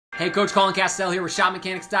Hey, Coach Colin Castell here with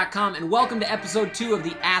ShopMechanics.com, and welcome to episode 2 of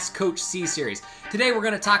the Ask Coach C series. Today we're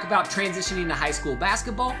going to talk about transitioning to high school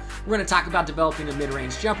basketball, we're going to talk about developing a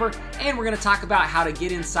mid-range jumper, and we're going to talk about how to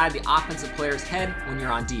get inside the offensive player's head when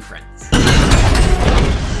you're on defense.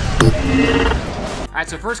 Alright,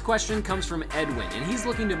 so first question comes from Edwin, and he's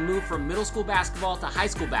looking to move from middle school basketball to high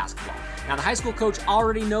school basketball. Now, the high school coach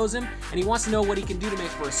already knows him, and he wants to know what he can do to make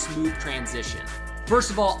for a smooth transition.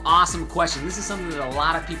 First of all, awesome question. This is something that a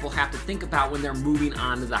lot of people have to think about when they're moving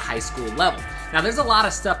on to the high school level. Now, there's a lot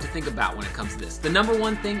of stuff to think about when it comes to this. The number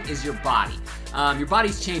one thing is your body. Your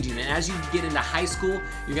body's changing, and as you get into high school,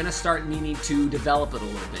 you're going to start needing to develop it a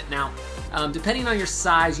little bit. Now, depending on your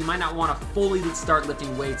size, you might not want to fully start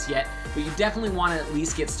lifting weights yet, but you definitely want to at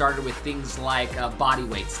least get started with things like body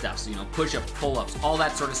weight stuff. So, push-ups, pull-ups, all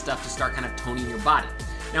that sort of stuff to start kind of toning your body.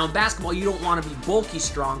 Now, in basketball, you don't want to be bulky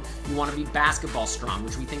strong, you want to be basketball strong,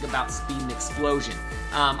 which we think about speed and explosion.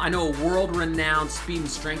 I know a world-renowned speed and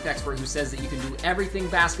strength expert who says that you can do everything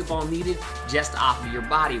basketball needed just off of your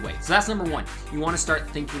body weight. So that's number one. You want to start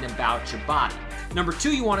thinking about your body. Number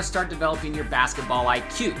two, you want to start developing your basketball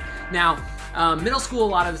IQ. Now, middle school a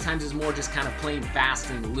lot of the times is more just kind of playing fast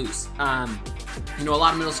and loose. A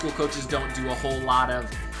lot of middle school coaches don't do a whole lot of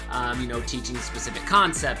teaching specific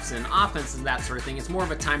concepts and offense and that sort of thing. It's more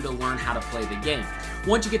of a time to learn how to play the game.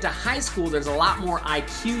 Once you get to high school, there's a lot more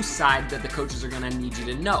IQ side that the coaches are going to need you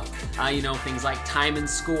to know. Things like time and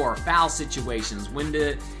score, foul situations, when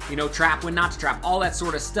to, trap, when not to trap, all that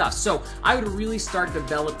sort of stuff. So I would really start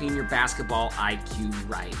developing your basketball IQ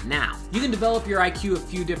right now. You can develop your IQ a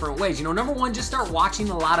few different ways. Number one, just start watching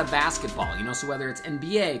a lot of basketball. So whether it's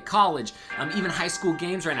NBA, college, even high school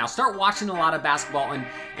games right now, start watching a lot of basketball and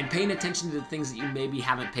paying attention to the things that you maybe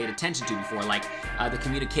haven't paid attention to before, like the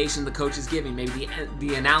communication the coach is giving, maybe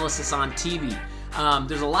the analysis on TV.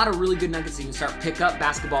 There's a lot of really good nuggets that you can start pick up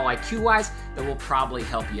basketball IQ-wise that will probably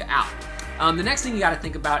help you out. The next thing you got to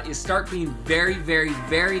think about is start being very, very,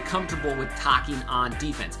 very comfortable with talking on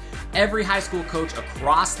defense. Every high school coach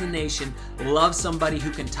across the nation loves somebody who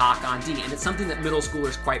can talk on D, and it's something that middle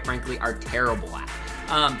schoolers, quite frankly, are terrible at.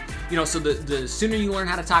 So the sooner you learn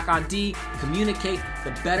how to talk on D, communicate,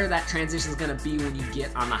 the better that transition is going to be when you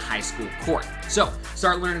get on the high school court. So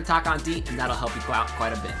start learning to talk on D, and that'll help you go out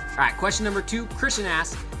quite a bit. All right, question number 2, Christian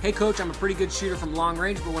asks, hey coach, I'm a pretty good shooter from long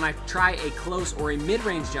range, but when I try a close or a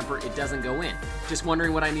mid-range jumper, it doesn't go in. Just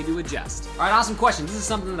wondering what I need to adjust. All right, awesome question. This is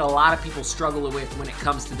something that a lot of people struggle with when it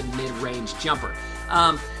comes to the mid-range jumper.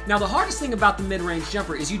 Now, the hardest thing about the mid-range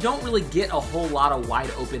jumper is you don't really get a whole lot of wide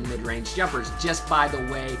open mid-range jumpers just by the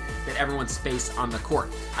way that everyone's spaced on the court.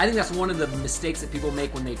 I think that's one of the mistakes that people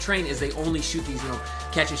make when they train is they only shoot these,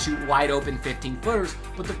 catch and shoot wide open 15-footers,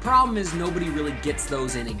 but the problem is nobody really gets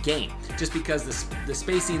those in a game just because the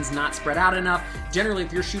spacing's not spread out enough. Generally,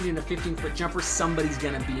 if you're shooting a 15-foot jumper, somebody's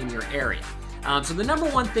going to be in your area. So the number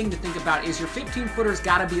one thing to think about is your 15-footer's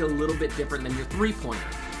got to be a little bit different than your three-pointer.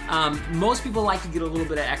 Most people like to get a little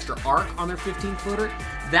bit of extra arc on their 15-footer.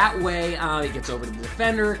 That way, it gets over to the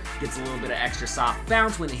defender, gets a little bit of extra soft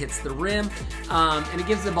bounce when it hits the rim, and it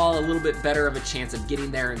gives the ball a little bit better of a chance of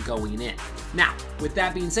getting there and going in. Now, with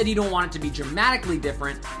that being said, you don't want it to be dramatically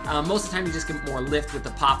different. Most of the time, you just get more lift with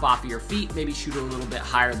the pop off of your feet, maybe shoot a little bit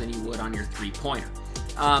higher than you would on your three-pointer.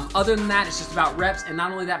 Other than that, it's just about reps, and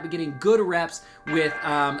not only that, but getting good reps with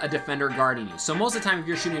a defender guarding you. So most of the time, if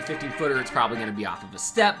you're shooting a 15-footer, it's probably going to be off of a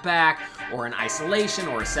step back, or an isolation,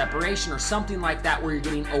 or a separation, or something like that where you're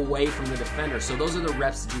getting away from the defender. So those are the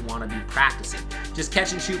reps that you want to be practicing. Just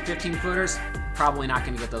catch and shoot 15-footers, probably not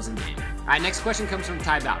going to get those in game. All right, next question comes from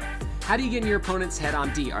Ty Bowder. How do you get in your opponent's head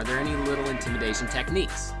on D? Are there any little intimidation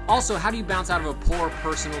techniques? Also, how do you bounce out of a poor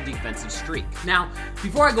personal defensive streak? Now,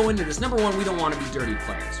 before I go into this, number one, we don't want to be dirty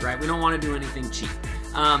players, right? We don't want to do anything cheap.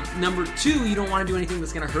 Number two, you don't want to do anything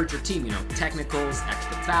that's going to hurt your team, technicals,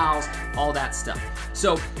 extra fouls, all that stuff.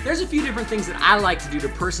 So there's a few different things that I like to do to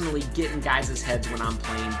personally get in guys' heads when I'm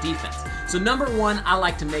playing defense. So number one, I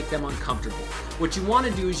like to make them uncomfortable. What you want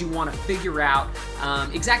to do is you want to figure out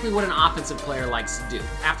exactly what an offensive player likes to do.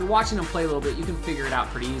 After watching them play a little bit, you can figure it out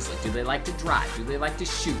pretty easily. Do they like to drive? Do they like to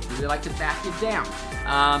shoot? Do they like to back you down?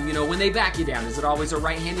 When they back you down, is it always a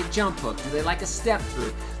right-handed jump hook? Do they like a step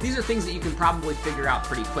through? These are things that you can probably figure out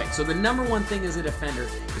pretty quick. So the number one thing as a defender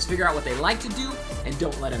is figure out what they like to do and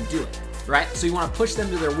don't let them do it, right? So you want to push them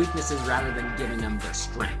to their weaknesses rather than giving them their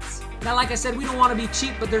strengths. Now, like I said, we don't want to be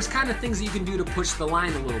cheap, but there's kind of things that you can do to push the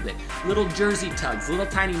line a little bit. Little jersey tugs, little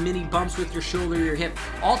tiny mini bumps with your shoulder, your hip,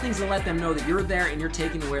 all things to let them know that you're there and you're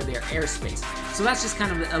taking away their airspace. So that's just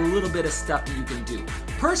kind of a little bit of stuff that you can do.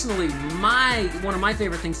 Personally, one of my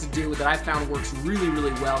favorite things to do that I found works really,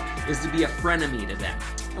 really well is to be a frenemy to them.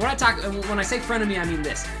 And when I say frenemy, I mean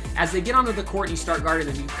this. As they get onto the court and you start guarding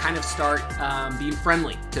them, you kind of start being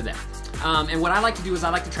friendly to them. And what I like to do is I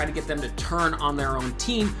like to try to get them to turn on their own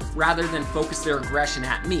team rather than focus their aggression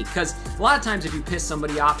at me. Because a lot of times if you piss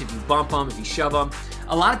somebody off, if you bump them, if you shove them,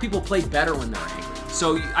 a lot of people play better when they're angry.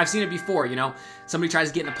 So I've seen it before, you know, somebody tries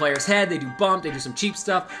to get in a player's head, they do bump, they do some cheap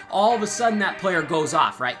stuff, all of a sudden that player goes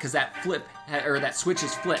off, right? Because that switch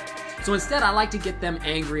is flipped. So instead, I like to get them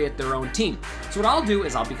angry at their own team. So what I'll do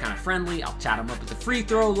is I'll be kind of friendly, I'll chat them up at the free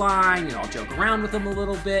throw line, you know, I'll joke around with them a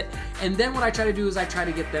little bit, and then what I try to do is I try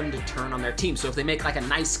to get them to turn on their team. So if they make like a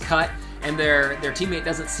nice cut and their teammate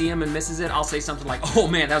doesn't see him and misses it, I'll say something like, "Oh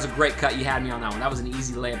man, that was a great cut, you had me on that one. That was an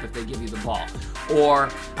easy layup if they give you the ball." Or,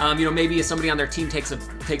 you know, maybe if somebody on their team takes a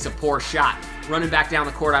poor shot, running back down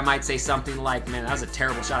the court, I might say something like, "Man, that was a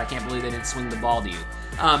terrible shot. I can't believe they didn't swing the ball to you."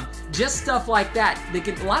 Just stuff like that.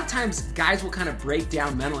 A lot of times guys will kind of break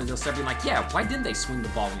down mentally and they'll start being like, "Yeah, why didn't they swing the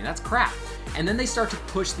ball to me? That's crap." And then they start to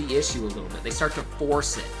push the issue a little bit. They start to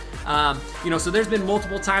force it. You know, so there's been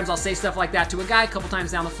multiple times I'll say stuff like that to a guy a couple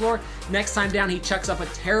times down the floor. Next time down, he chucks up a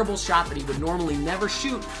terrible shot that he would normally never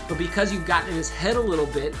shoot, but because you've gotten in his head a little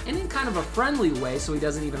bit, and in kind of a friendly way, so he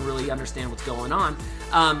doesn't even really understand what's going on,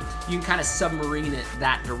 you can kind of submarine it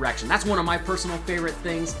that direction. That's one of my personal favorite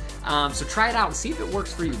things. So try it out and see if it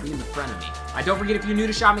works for you, being the frenemy. Don't forget, if you're new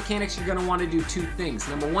to Shot Mechanics, you're going to want to do two things.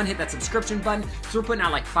 Number one, hit that subscription button. So we're putting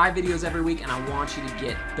out like 5 videos every week, and I want you to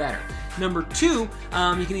get better. Number two, you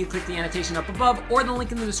can either click the annotation up above or the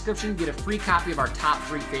link in the description, get a free copy of our top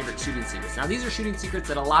 3 favorite shooting secrets. Now, these are shooting secrets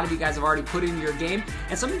that a lot of you guys have already put into your game,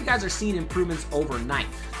 and some of you guys are seeing improvements overnight.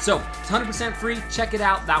 So it's 100% free. Check it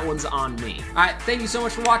out. That one's on me. All right, thank you so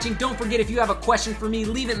much for watching. Don't forget, if you have a question for me,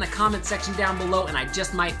 leave it in the comment section down below, and I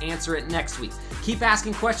just might answer it next week. Keep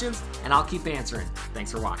asking questions, and I'll keep answering.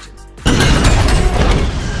 Thanks for watching.